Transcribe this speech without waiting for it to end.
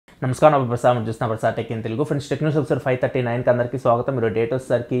నమస్కారం నా ప్రసాద్ చూస్తున్న ప్రసాద్ ఫ్రెండ్స్ టెక్న్యూస్ ఒకసారి 5:39 అందరికీ స్వాగతం. మీరు డేట్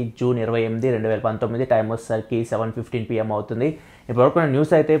వచ్చేసరికి జూన్ 28, 2019, టైం వచ్చేసరికి 7:15 PM అవుతుంది. ఇప్పుడు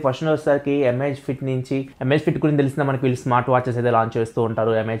న్యూస్ అయితే ఫస్ట్ వచ్చేసరికి Amazfit గురించి తెలిసిన మనకి వీళ్ళు స్మార్ట్ వాచెస్ అయితే లాంచ్ చేస్తూ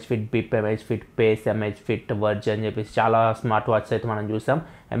ఉంటారు. Amazfit Bip, Amazfit Pace, Amazfit Verge అని చెప్పేసి చాలా స్మార్ట్ వాచెస్ అయితే మనం చూసాం.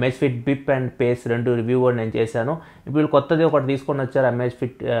 Amazfit Bip అండ్ Pace రెండు రివ్యూ కూడా నేను చేశాను. ఇప్పుడు వీళ్ళు కొత్తది ఒకటి తీసుకొని వచ్చారు,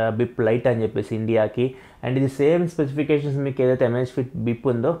 Amazfit Bip Lite అని చెప్పేసి ఇండియాకి. అండ్ ఇది సేమ్ స్పెసిఫికేషన్స్ మీకు ఏదైతే Amazfit Bip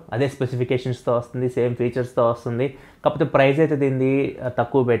ఉందో అదే స్పెసిఫికేషన్స్తో వస్తుంది, సేమ్ ఫీచర్స్తో వస్తుంది. కాకపోతే ప్రైస్ అయితే దీన్ని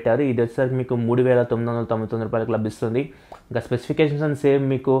తక్కువ పెట్టారు. ఇది వచ్చేసరికి మీకు 3,999 రూపాయలకు లభిస్తుంది. ఇంకా స్పెసిఫికేషన్స్ అని సేమ్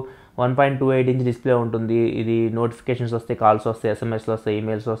మీకు 1.28 ఇంచ్ డిస్ప్లే ఉంటుంది. ఇది నోటిఫికేషన్స్ వస్తాయి, కాల్స్ వస్తాయి, ఎస్ఎంఎస్లు వస్తాయి,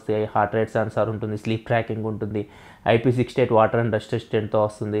 ఈమెయిల్స్ వస్తాయి, హార్ట్ రేట్ సెన్సార్ ఉంటుంది, స్లీప్ ట్రాకింగ్ ఉంటుంది, IP68 వాటర్ అండ్ డస్ట్ రెసిస్టెంట్తో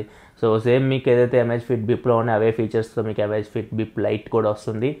వస్తుంది. సో సేమ్ మీకు ఏదైతే Amazfit Bipలో ఉన్నాయి అవే ఫీచర్స్తో మీకు Amazfit Bip Lite కూడా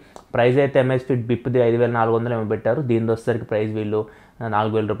వస్తుంది. ప్రైస్ అయితే Amazfit Bipది 5,400 ఏమో పెట్టారు. దీని వచ్చేసరికి ప్రైస్ వీళ్ళు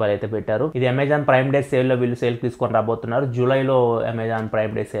 4,000 రూపాయలు అయితే పెట్టారు. ఇది అమెజాన్ ప్రైమ్ డే సేల్లో వీళ్ళు సేల్ తీసుకొని రాబోతున్నారు. జూలైలో అమెజాన్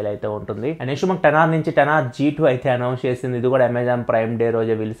ప్రైమ్ డే సేల్ అయితే ఉంటుంది. అండ్ నెక్స్ట్ మనకు Tenor నుంచి Tenor G2 అయితే అనౌన్స్ చేసింది. ఇది కూడా అమెజాన్ ప్రైమ్ డే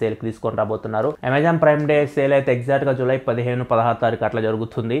రోజే వీళ్ళు సేల్ తీసుకొని రాబోతున్నారు. అమెజాన్ ప్రైమ్ డే సేల్ అయితే ఎగ్జాక్ట్గా జూలై 15, 16 తారీఖు అట్లా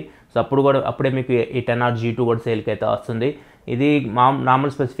జరుగుతుంది. సో అప్పుడే మీకు ఈ Tenor G2 కూడా సేల్కి అయితే వస్తుంది. ఇది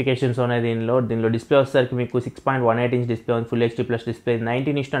నార్మల్ స్పెసిఫికేషన్స్ ఉన్నాయి. దీనిలో డిస్ప్లే వచ్చేసరికి మీకు 6.18 ఇంచ్ డిస్ప్లే ఉంది, full HD plus display,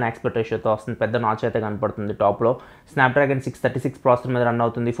 19:9 aspect రేషియోతో వస్తుంది. పెద్ద నాచ్ అయితే కనపడుతుంది టాప్లో. స్నాప్డ్రాగన్ 636 ప్రాసెసర్ మీద రన్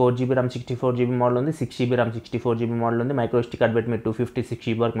అవుతుంది. 4GB RAM 64GB మోడల్ ఉంది, 6GB RAM 64GB మోడల్ ఉంది. మైక్రో SD కార్డ్ పెట్టి మీరు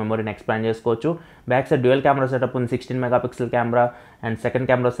 256GB వరకు మెమరీని ఎక్స్పాండ్ చేసుకోవచ్చు. Back side dual camera setup ఉంది, 16 megapixel camera and second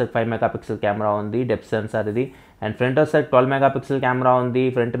camera వచ్చేసరికి 5 మెగాపిక్సెల్ కెమెరా ఉంది, డెప్త్ సెన్సార్ ఇది. అండ్ ఫ్రంట్ వచ్చేసరికి 12 మెగాపిక్సెల్ కెమెరా ఉంది.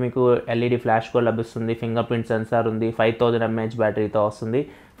 ఫ్రంట్ మీకు LED ఫ్లాష్ కూడా లభిస్తుంది, ఫింగర్ ప్రింట్ సెన్సార్ ఉంది, 5000 mAh బ్యాటరీతో వస్తుంది,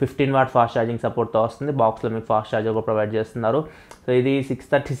 15 వాట్ ఫాస్ట్ ఛార్జింగ్ సపోర్ట్తో వస్తుంది. బాక్స్లో మీకు ఫాస్ట్ ఛార్జర్ కూడా ప్రొవైడ్ చేస్తున్నారు. సో ఇది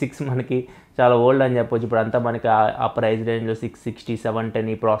 636 మనకి చాలా ఓల్డ్ అని చెప్పొచ్చు. ఇప్పుడు అంతా మనకి ఆ ప్రైస్ రేంజ్లో 660, 710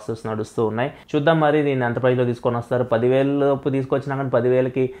 ఈ ప్రాసెస్ నడుస్తూ ఉన్నాయి. చూద్దాం మరి దీన్ని ఎంత ప్రైస్లో తీసుకొని వస్తారు. 10,000 లోపు తీసుకొచ్చినా కానీ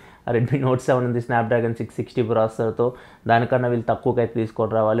 10,000కి రెడ్మీ నోట్ 7 ఉంది స్నాప్డ్రాగన్ 660 ప్రాసెసర్తో. దానికన్నా వీళ్ళు తక్కువకి అయితే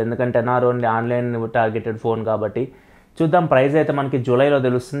తీసుకొని రావాలి, ఎందుకంటే Tenor only online targeted phone కాబట్టి. చూద్దాం, ప్రైస్ అయితే మనకి జూలైలో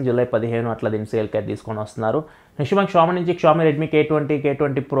తెలుస్తుంది. జూలై 15 అట్లా దీన్ని సేల్కి అయితే తీసుకొని వస్తున్నారు. నెక్స్ట్ మనకి Xiaomi నుంచి Redmi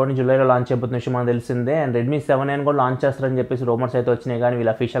K20 Proని జూలైలో లాంచ్ అయిపోతుంది విషయం మనకు తెలిసిందే. అండ్ Redmi 7A కూడా లాంచ్ చేస్తారని చెప్పేసి రూమర్స్ అయితే వచ్చినాయి, కానీ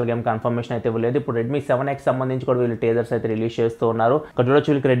వీళ్ళు అఫీషియల్ గేమ్ కన్ఫర్మేషన్ అయితే ఇవ్వలేదు. ఇప్పుడు Redmi 7X సంబంధించి కూడా వీళ్ళు టీజర్స్ అయితే రిలీజ్ చేస్తూ ఉన్నారు. ఇక్కడ చూడొచ్చు,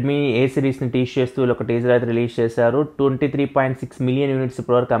 వీళ్ళకి Redmi A సిరీస్ని టీజ్ చేస్తూ వీళ్ళు ఒక టీజర్ అయితే రిలీజ్ చేశారు. 23.6 మిలియన్ యూనిట్స్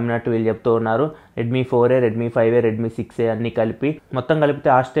ఇప్పుడు వరకు అమ్మినట్టు వీళ్ళు చెప్తూ ఉన్నారు. Redmi 4A, Redmi 5A, Redmi 6A అన్ని కలిపి మొత్తం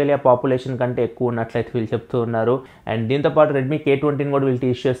కలిపితే ఆస్ట్రేలియా పాపులేషన్ కంటే ఎక్కువ ఉన్నట్లయితే వీళ్ళు చెప్తూ ఉన్నారు. అండ్ దీంతో పాటు Redmi K20 కూడా వీళ్ళు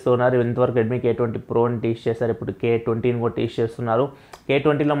టీజ్ చేస్తూ ఉన్నారు. ఇంతవరకు Redmi K20 Proని టీజ్ చేశారు, ఇప్పుడు K20 కూడా టీజ్ చేస్తున్నారు.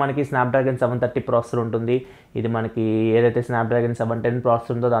 K20లో మనకి స్నాప్డ్రాగన్ 730 ప్రాసెసర్ ఉంటుంది. ఇది మనకి ఏదైతే స్నాప్డ్రాగన్ 710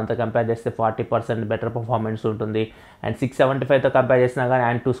 ప్రాసెసర్ ఉందో దాంతో కంపేర్ చేస్తే 40% బెటర్ పర్ఫార్మెన్స్ ఉంటుంది. అండ్ 675తో కంపేర్ చేసినా కానీ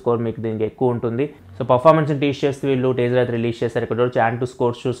Antutu స్కోర్ మీకు దీనికి ఎక్కువ ఉంటుంది. సో పర్ఫార్మెన్స్ని టీజ్ చేస్తూ వీళ్ళు టీజర్ అయితే రిలీజ్ చేశారు. ఇక్కడ వచ్చి Antutu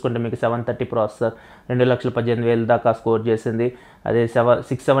స్కోర్స్ చూసుకుంటే మీకు 730 ప్రాసెసర్ 2,18,000 దాకా స్కోర్ చేసింది. అదే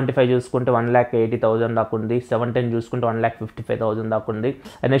 675 చూసుకుంటే 1,80,000 దాకా ఉంది. 710 చూసుకుంటే 1,55,000 దాకా ఉంది.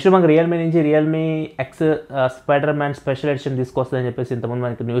 అండ్ నెక్స్ట్ మనకి రియల్మీ నుంచి Realme X Spiderman special edition తీసుకొస్తుందని చెప్పేసి ఇంతకుముందు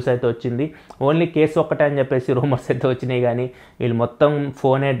మనకి న్యూస్ అయితే వచ్చింది. ఓన్లీ కేసు ఒక్కటే అని చెప్పేసి రూమర్స్ అయితే వచ్చినాయి, కానీ వీళ్ళు మొత్తం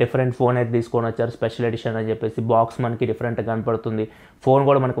డిఫరెంట్ ఫోన్ అయితే తీసుకొని వచ్చారు స్పెషల్ ఎడిషన్ అని చెప్పేసి. బాక్స్ మనకి డిఫరెంట్గా కనపడుతుంది, ఫోన్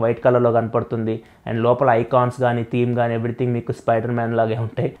కూడా మనకి వైట్ కలర్లో కనపడుతుంది. అండ్ లోపల ఐకాన్స్ కానీ థీమ్ కానీ ఎవ్రీథింగ్ మీకు స్పైడర్-మ్యాన్ లాగే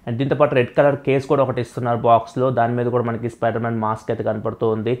ఉంటాయి. అండ్ దీంతో పాటు రెడ్ కలర్ కేస్ కూడా ఒకటి ఇస్తున్నారు బాక్స్లో, దాని మీద కూడా మనకి స్పైడర్-మ్యాన్ మాస్క్ అయితే కనపడుతూ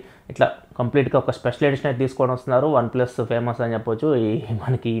ఉంది. ఇట్లా కంప్లీట్గా ఒక స్పెషల్ ఎడిషన్ అయితే తీసుకొని వస్తున్నారు. OnePlus ఫేమస్ అని చెప్పొచ్చు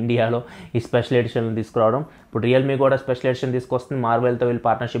మనకి ఇండియాలో ఈ స్పెషల్ ఎడిషన్ తీసుకురావడం. ఇప్పుడు రియల్మీ కూడా స్పెషల్ ఎడిషన్ తీసుకొస్తుంది. మార్వెల్తో వీళ్ళు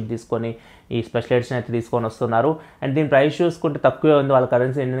పార్ట్నర్షిప్ తీసుకొని ఈ స్పెషల్ ఎడిషన్ అయితే తీసుకొని వస్తున్నారు. అండ్ దీని ప్రైస్ చూసుకుంటే తక్కువే ఉంది, వాళ్ళ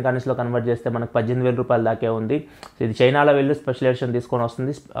కరెన్సీ ఇండియన్ కరెన్సీలో కన్వర్ట్ చేస్తే మనకు 18,000 రూపాయల దాకే ఉంది. సో ఇది చైనాలో వీళ్ళు స్పెషల్ ఎడిషన్ తీసుకొని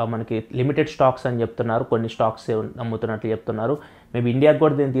వస్తుంది. మనకి లిమిటెడ్ స్టాక్స్ అని చెప్తున్నారు, కొన్ని స్టాక్స్ అమ్ముతున్నట్లు చెప్తున్నారు. మేబీ ఇండియాకి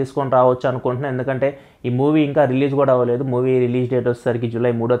కూడా దీన్ని తీసుకొని రావచ్చు అనుకుంటున్నాను, ఎందుకంటే ఈ మూవీ ఇంకా రిలీజ్ కూడా అవ్వలేదు. మూవీ రిలీజ్ డేట్ వచ్చేసరికి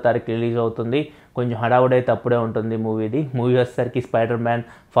జూలై 3వ తారీఖు రిలీజ్ అవుతుంది. కొంచెం హడావుడైతే అప్పుడే ఉంటుంది మూవీ వచ్చేసరికి స్పైడర్-మ్యాన్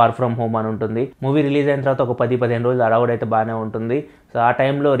ఫార్ ఫ్రమ్ హోమ్ అని ఉంటుంది. మూవీ రిలీజ్ అయిన తర్వాత ఒక 10-15 రోజులు హడావుడైతే బాగానే ఉంటుంది. సో ఆ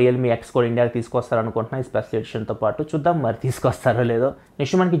టైంలో Realme X కూడా ఇండియాకి తీసుకొస్తారనుకుంటున్నా ఈ స్పెషల్ ఎడిషన్తో పాటు. చూద్దాం మరి తీసుకొస్తారో లేదో.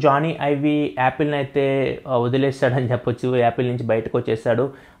 నెక్స్ట్ మనకి జానీ ఐవి యాపిల్ని అయితే వదిలేస్తాడని చెప్పొచ్చు. యాపిల్ నుంచి బయటకు వచ్చేసాడు.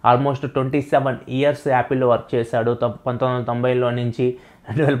 ఆల్మోస్ట్ 27 ఇయర్స్ యాపిల్లో వర్క్ చేశాడు. 1990లో నుంచి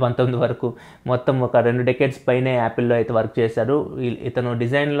 2019 వరకు మొత్తం ఒక 2 డెకేడ్స్ పైనే యాపిల్లో అయితే వర్క్ చేశాడు. ఇతను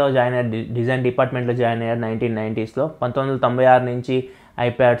డిజైన్ డిపార్ట్మెంట్లో జాయిన్ అయ్యాడు 1990sలో. 1996 నుంచి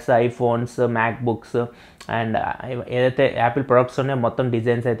ఐప్యాడ్స్, ఐఫోన్స్, మ్యాక్బుక్స్ అండ్ ఏదైతే యాపిల్ ప్రొడక్ట్స్ ఉన్నాయో మొత్తం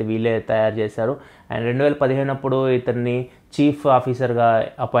డిజైన్స్ అయితే వీళ్ళే తయారు చేశారు. అండ్ 2015 అప్పుడు ఇతన్ని చీఫ్ ఆఫీసర్గా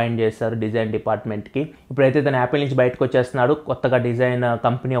అపాయింట్ చేశారు డిజైన్ డిపార్ట్మెంట్కి. ఇప్పుడైతే తను యాపిల్ నుంచి బయటకు వచ్చేస్తున్నాడు, కొత్తగా డిజైన్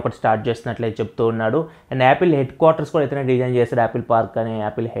కంపెనీ ఒకటి స్టార్ట్ చేస్తున్నట్లయితే చెప్తూ ఉన్నాడు. అండ్ యాపిల్ హెడ్ క్వార్టర్స్ కూడా అయితేనే డిజైన్ చేశాడు, యాపిల్ పార్క్ అని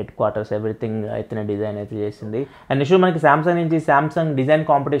యాపిల్ హెడ్ క్వార్టర్స్ ఎవ్రీథింగ్ అయితేనే డిజైన్ అయితే చేసింది. అండ్ నెక్స్ట్ మనకి సామ్సంగ్ నుంచి సామ్సంగ్ డిజైన్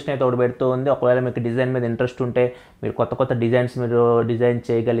కాంపిటీషన్ అయితే ఒకటి పెడుతూ ఉంది. ఒకవేళ మీకు డిజైన్ మీద ఇంట్రెస్ట్ ఉంటే, మీరు కొత్త డిజైన్స్ మీరు డిజైన్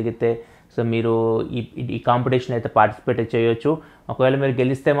చేయగలిగితే సో మీరు ఈ కాంపిటీషన్ అయితే పార్టిసిపేట్ చేయొచ్చు. ఒకవేళ మీరు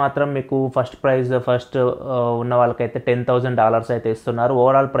గెలిస్తే మాత్రం మీకు ఫస్ట్ ఉన్న వాళ్ళకైతే $10,000 అయితే ఇస్తున్నారు.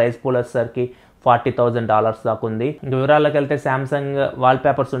 ఓవరాల్ ప్రైజ్ పూల్ వచ్చేసరికి $40,000 దాకా ఉంది. ఇంక వివరాల్లోకి వెళ్తే సామ్సంగ్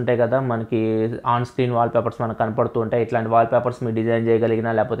వాల్పేపర్స్ ఉంటాయి కదా, మనకి ఆన్ స్క్రీన్ వాల్పేపర్స్ మనకు కనపడుతూ ఉంటాయి. ఇట్లాంటి వాల్పేపర్స్ మీరు డిజైన్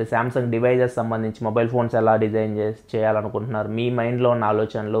చేయగలిగినా, లేకపోతే సామ్సంగ్ డివైజెస్ సంబంధించి మొబైల్ ఫోన్స్ ఎలా డిజైన్ చేయాలనుకుంటున్నారు, మీ మైండ్లో ఉన్న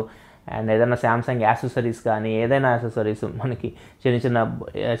ఆలోచనలు అండ్ ఏదైనా సామ్సంగ్ యాక్సెసరీస్ కానీ ఏదైనా యాక్సెసరీస్ మనకి చిన్న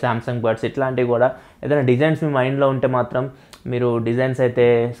సామ్సంగ్ బర్డ్స్ ఇట్లాంటివి కూడా ఏదైనా డిజైన్స్ మీ మైండ్లో ఉంటే మాత్రం మీరు డిజైన్స్ అయితే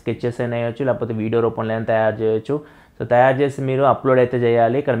స్కెచెస్ అయినా వేయచ్చు, లేకపోతే వీడియో రూపంలో అయినా తయారు చేయొచ్చు. సో తయారు చేసి మీరు అప్లోడ్ అయితే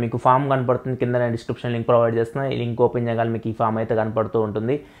చేయాలి. ఇక్కడ మీకు ఫామ్ కనపడుతుంది, కింద నేను డిస్క్రిప్షన్ లింక్ ప్రొవైడ్ చేస్తున్నా. ఈ లింక్ ఓపెన్ చేయగానే మీకు ఈ ఫామ్ అయితే కనపడుతూ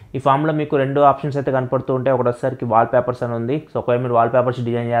ఉంటుంది. ఈ ఫామ్లో మీకు 2 ఆప్షన్స్ అయితే కనపడుతూ ఉంటాయి. ఒకటి వచ్చేసరికి వాల్పేపర్స్ అని ఉంది. సో ఒకవేళ మీరు వాల్పేపర్స్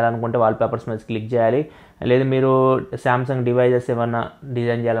డిజైన్ చేయాలనుకుంటే వాల్పేపర్స్ మీద క్లిక్ చేయాలి. లేదు మీరు సామ్సంగ్ డివైజెస్ ఏమన్నా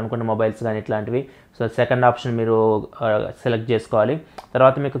డిజైన్ చేయాలనుకుంటే మొబైల్స్ కానీ ఇట్లాంటివి, సో సెకండ్ ఆప్షన్ మీరు సెలెక్ట్ చేసుకోవాలి.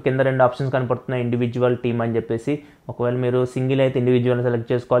 తర్వాత మీకు కింద 2 ఆప్షన్స్ కనపడుతున్నాయి, ఇండివిజువల్, టీమ్ అని చెప్పేసి. ఒకవేళ మీరు సింగిల్ అయితే ఇండివిజువల్ సెలెక్ట్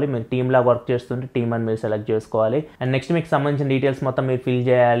చేసుకోవాలి, మీరు టీమ్ లాగా వర్క్ చేస్తుంటే టీమ్ అని మీరు సెలెక్ట్ చేసుకోవాలి. అండ్ నెక్స్ట్ మీకు సంబంధించిన డీటెయిల్స్ మొత్తం మీరు ఫిల్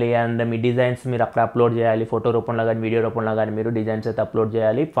చేయాలి. అండ్ మీ డిజైన్స్ మీరు అక్కడ అప్లోడ్ చేయాలి, ఫోటో రూపంలో కానీ వీడియో రూపంలో కానీ మీరు డిజైన్స్ అయితే అప్లోడ్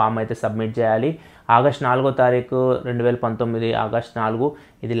చేయాలి. ఫామ్ అయితే సబ్మిట్ చేయాలి. ఆగస్ట్ 4వ తారీఖు 2019 ఆగస్ట్ 4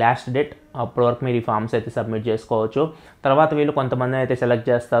 ఇది లాస్ట్ డేట్. అప్పటి వరకు మీరు ఈ ఫామ్స్ అయితే సబ్మిట్ చేసుకోవచ్చు. తర్వాత వీళ్ళు కొంతమందిని అయితే సెలెక్ట్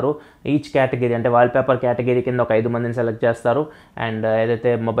చేస్తారు. ఈచ్ కేటగిరీ అంటే వాల్పేపర్ కేటగిరీ కింద ఒక 5 మందిని సెలెక్ట్ చేస్తారు. అండ్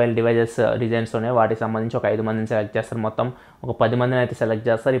ఏదైతే మొబైల్ డివైజెస్ డిజైన్స్ ఉన్నాయో వాటికి సంబంధించి ఒక 5 మందిని సెలెక్ట్ చేస్తారు. మొత్తం ఒక 10 మందిని అయితే సెలెక్ట్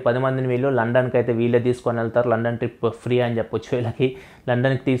చేస్తారు. ఈ 10 మందిని వీళ్ళు లండన్కి అయితే వీళ్ళే తీసుకొని వెళ్తారు. లండన్ ట్రిప్ ఫ్రీ అని చెప్పొచ్చు వీళ్ళకి.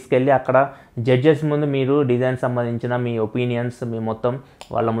 లండన్కి తీసుకెళ్ళి అక్కడ జడ్జెస్ ముందు మీరు డిజైన్ సంబంధించిన మీ ఒపీనియన్స్ మీ మొత్తం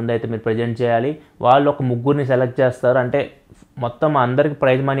వాళ్ళ ముందు అయితే మీరు ప్రజెంట్ చేయాలి. వాళ్ళు ఒక 3 సెలెక్ట్ చేస్తారు. అంటే మొత్తం అందరికి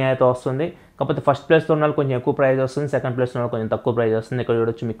ప్రైజ్ మనీ అయితే వస్తుంది. కాకపోతే ఫస్ట్ ప్లేస్లో ఉన్న వాళ్ళు కొంచెం ఎక్కువ ప్రైజ్ వస్తుంది, సెకండ్ ప్లేస్లో ఉన్న కొంచెం తక్కువ ప్రైజ్ వస్తుంది. ఇక్కడ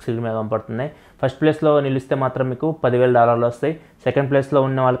చూడొచ్చు మీకు స్క్రీన్ మీద కనపడుతున్నాయి. ఫస్ట్ ప్లేస్లో నిలిస్తే మాత్రం మీకు $10,000 వస్తాయి. సెకండ్ ప్లేస్లో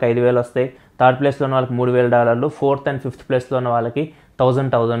ఉన్న వాళ్ళకి $5,000 వస్తాయి. థర్డ్ ప్లేస్లో ఉన్న వాళ్ళకి $3,000. ఫోర్త్ అండ్ ఫిఫ్త్ ప్లేస్లో ఉన్న వాళ్ళకి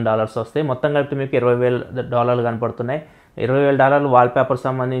 $1,000 వస్తాయి. మొత్తం కలిపి మీకు $20,000 కనపడుతున్నాయి. $20,000 వాల్పేపర్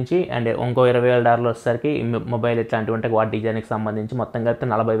సంబంధించి అండ్ ఇంకో $20,000 వచ్చేసరికి మొబైల్ ఇట్లాంటివి ఉంటాయి వాటి డిజైన్కి సంబంధించి మొత్తం కలిపి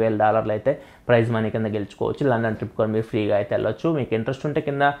 $40,000 అయితే ప్రైజ్ మనీ కింద గెలుచుకోవచ్చు. లండన్ ట్రిప్ కూడా మీరు ఫ్రీగా అయితే వెళ్ళొచ్చు. మీకు ఇంట్రెస్ట్ ఉంటే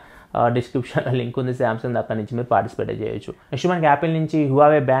కింద డిస్క్రిప్షన్ లింక్ ఉంది సామ్సంగ్, అక్కడ నుంచి మీరు పార్టిసిపేట్ చేయొచ్చు. నెక్స్ట్ మనకి యాపిల్ నుంచి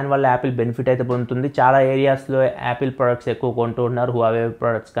హువావే బ్యాన్ వల్ల యాపిల్ బెనిఫిట్ అయితే పొందుతుంది. చాలా ఏరియాస్లో యాపిల్ ప్రొడక్ట్స్ ఎక్కువ కొంటూ ఉన్నారు హువావే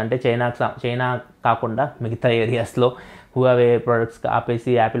ప్రొడక్ట్స్ కంటే. చైనా కాకుండా మిగతా ఏరియాస్లో హువావే ప్రొడక్ట్స్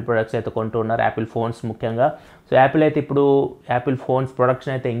ఆపేసి యాపిల్ ప్రొడక్ట్స్ అయితే కొంటూ ఉన్నారు, యాపిల్ ఫోన్స్ ముఖ్యంగా. సో యాపిల్ అయితే ఇప్పుడు యాపిల్ ఫోన్స్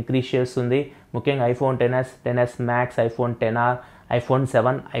ప్రొడక్షన్ అయితే ఇంక్రీజ్ చేస్తుంది. ముఖ్యంగా iPhone XS max, iPhone XR, iPhone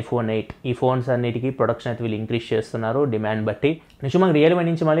 7, iPhone 8 ఈ ఫోన్స్ అన్నిటికీ ప్రొడక్షన్ అయితే వీళ్ళు ఇంక్రీజ్ చేస్తున్నారు డిమాండ్ బట్టి. నెక్స్ట్ మనకి రియల్మీ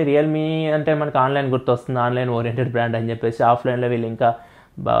నుంచి మళ్ళీ రియల్మీ అంటే మనకి ఆన్లైన్ గుర్తొస్తుంది, ఆన్లైన్ ఓరియంటెడ్ బ్రాండ్ అని చెప్పేసి. ఆఫ్లైన్లో వీళ్ళు ఇంకా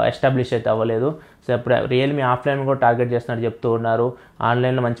ఎస్టాబ్లిష్ అయితే అవ్వలేదు. సో ఇప్పుడు రియల్మీ ఆఫ్లైన్ కూడా టార్గెట్ చేస్తున్నట్టు చెప్తూ ఉన్నారు.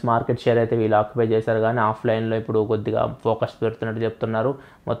 ఆన్లైన్లో మంచి మార్కెట్ షేర్ అయితే వీళ్ళు ఆక్యుపై చేశారు, కానీ ఆఫ్లైన్లో ఇప్పుడు కొద్దిగా ఫోకస్ పెడుతున్నట్టు చెప్తున్నారు.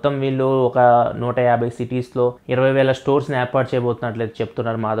 మొత్తం వీళ్ళు ఒక 150 సిటీస్లో 20,000 స్టోర్స్ని ఏర్పాటు చేయబోతున్నట్లయితే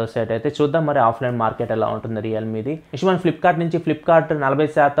చెప్తున్నారు మాధవ్ సైట్ అయితే. చూద్దాం మరి ఆఫ్లైన్ మార్కెట్ ఎలా ఉంటుంది రియల్మీది. నెక్స్ట్ మన ఫ్లిప్కార్ట్ నుంచి ఫ్లిప్కార్ట్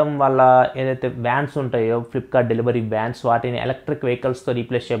 40% వాళ్ళ ఏదైతే వ్యాన్స్ ఉంటాయో ఫ్లిప్కార్ట్ డెలివరీ వ్యాన్స్ వాటిని ఎలక్ట్రిక్ వెహికల్స్తో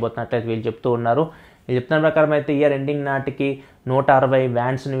రీప్లేస్ చేయబోతున్నట్లయితే వీళ్ళు చెప్తూ ఉన్నారు. ఇది చెప్తున్న ప్రకారం అయితే ఇయర్ ఎండింగ్ నాటికి 160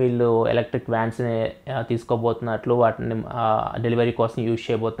 వ్యాన్స్ని వీళ్ళు ఎలక్ట్రిక్ వ్యాన్స్ని తీసుకోబోతున్నట్లు, వాటిని డెలివరీ కోసం యూజ్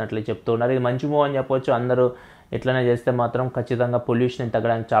చేయబోతున్నట్లు చెప్తూ ఉన్నారు. ఇది మంచి మూవ్ అని చెప్పొచ్చు. అందరూ ఇట్లనే చేస్తే మాత్రం ఖచ్చితంగా పొల్యూషన్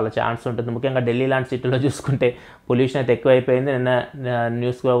తగ్గడానికి చాలా ఛాన్స్ ఉంటుంది. ముఖ్యంగా ఢిల్లీ లాంటి సిటీలో చూసుకుంటే పొల్యూషన్ అయితే ఎక్కువైపోయింది. నిన్న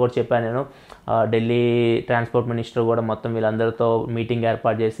న్యూస్లో కూడా చెప్పాను నేను, ఢిల్లీ ట్రాన్స్పోర్ట్ మినిస్టర్ కూడా మొత్తం వీళ్ళందరితో మీటింగ్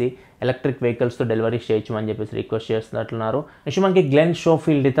ఏర్పాటు చేసి ఎలక్ట్రిక్ వెహికల్స్తో డెలివరీ చేయొచ్చు అని చెప్పేసి రిక్వెస్ట్ చేస్తున్నట్లున్నారు. నెక్స్ట్ మనకి గ్లెన్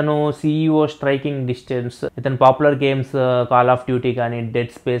షోఫీల్డ్, ఇతను CEO స్ట్రైకింగ్ డిస్టెన్స్, ఇతను popular games call of duty కానీ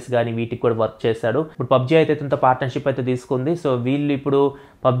డెడ్ స్పేస్ కానీ వీటికి కూడా వర్క్ చేశాడు. ఇప్పుడు PUBG అయితే ఇతనితో పార్ట్నర్షిప్ అయితే తీసుకుంది. సో వీళ్ళు ఇప్పుడు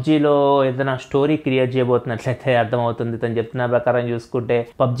PUBGలో ఏదైనా స్టోరీ క్రియేట్ చేయబోతున్నట్లయితే అర్థమవుతుంది. ఇతను చెప్తున్న ప్రకారం చూసుకుంటే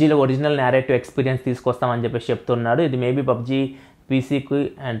PUBGలో ఒరిజినల్ నేరేటివ్ ఎక్స్పీరియన్స్ తీసుకొస్తామని చెప్పేసి చెప్తున్నాడు. ఇది maybe PUBG పీసీకి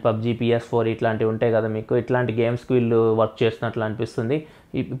and PUBG PS4 ఇట్లాంటివి ఉంటాయి కదా మీకు, ఇట్లాంటి గేమ్స్కి వీళ్ళు వర్క్ చేస్తున్నట్లు అనిపిస్తుంది.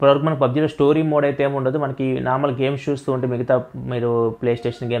 ఇప్పటివరకు మనకు PUBGలో స్టోరీ మోడ్ అయితే ఏమి ఉండదు. మనకి నార్మల్ గేమ్స్ చూస్తూ ఉంటే మిగతా మీరు ప్లే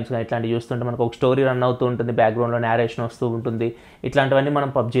స్టేషన్ గేమ్స్ కానీ ఇట్లాంటివి చూస్తుంటే మనకు ఒక స్టోరీ రన్ అవుతూ ఉంటుంది, బ్యాక్గ్రౌండ్లో నేరేషన్ వస్తూ ఉంటుంది. ఇట్లాంటివన్నీ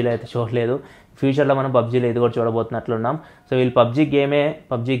మనం PUBGలో అయితే చూడలేదు. ఫ్యూచర్లో మనం పబ్జీలో ఇది కూడా చూడబోతున్నట్లున్నాం. సో వీళ్ళు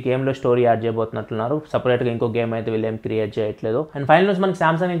పబ్జీ గేమ్లో స్టోరీ యాడ్ చేయబోతున్నట్లున్నారు. సపరేట్గా ఇంకో గేమ్ అయితే వీళ్ళు ఏం క్రియేట్ చేయట్లేదు. అండ్ ఫైనల్ న్యూస్ మనకి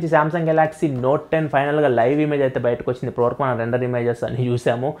సామ్సంగ్ నుంచి సామ్సంగ్ గెలాక్సీ నోట్ 10 ఫైనల్గా లైవ్ ఇమేజ్ అయితే బయటకు వచ్చింది. ఇప్పటివరకు మనం రెండర్ ఇమేజెస్ అన్ని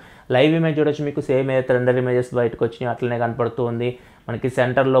చూసాము. లైవ్ ఇమేజ్ చూడొచ్చు, మీకు సేమ్ అయితే రెండర్ ఇమేజెస్ బయటకు వచ్చినాయి అట్లనే కనపడుతూ ఉంది. మనకి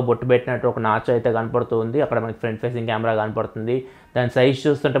సెంటర్లో బొట్టు పెట్టినట్టు ఒక నాచ్ అయితే కనపడుతూ ఉంది. అక్కడ మనకి ఫ్రంట్ ఫేసింగ్ కెమెరా కనపడుతుంది. దాని సైజ్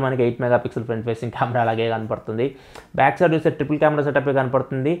చూస్తుంటే మనకి 8 మెగాపిక్సెల్ ఫ్రంట్ ఫేసింగ్ కెమెరా అలాగే కనపడుతుంది. బ్యాక్ సైడ్ చూస్తే ట్రిపుల్ కెమెరా సెటప్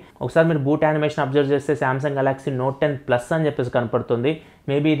కనపడుతుంది. ఒకసారి మీరు బూట్ యానిమేషన్ అబ్జర్వ్ చేస్తే సామ్సంగ్ గెలాక్సీ నోట్ 10 ప్లస్ అని చెప్పేసి కనపడుతుంది.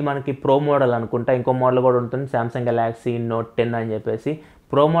 మేబీ ఇది మనకి ప్రో మోడల్ అనుకుంటా. ఇంకో మోడల్ కూడా ఉంటుంది సామ్సంగ్ గెలాక్సీ నోట్ 10 అని చెప్పేసి.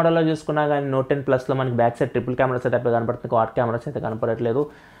 ప్రో మోడల్లో చూసుకున్నా కానీ నోట్ 10 ప్లస్లో మనకి back side triple camera setup కనపడుతుంది. క్వాడ్ కెమెరాస్ అయితే కనపడట్లేదు.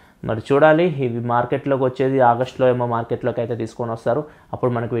 మరి చూడాలి, ఇవి మార్కెట్లోకి వచ్చేది ఆగస్టులో ఏమో మార్కెట్లోకి అయితే తీసుకొని వస్తారు.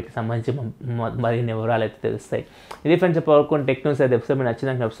 అప్పుడు మనకు వీటికి సంబంధించి మరిన్ని వివరాలు అయితే తెలుస్తాయి. ఇది ఫ్రెండ్స్ చెప్పి టెక్ న్యూస్ అయితే ఎపిసోడ్ మీరు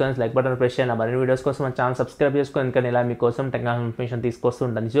నచ్చిందంటే ఎపిసోడ్స్ లైక్ బటన్ ప్రెస్ చేయండి. మరిన్ని వీడియోస్ కోసం మన ఛానల్ సబ్స్క్రైబ్ చేసుకోండి. ఎందుకంటే ఇలా మీకోసం టెక్నాలజీ ఇన్ఫర్మేషన్ తీసుకొస్తూ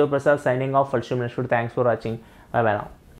ఉంటాను. Prasad signing off. Thanks for watching. By by now.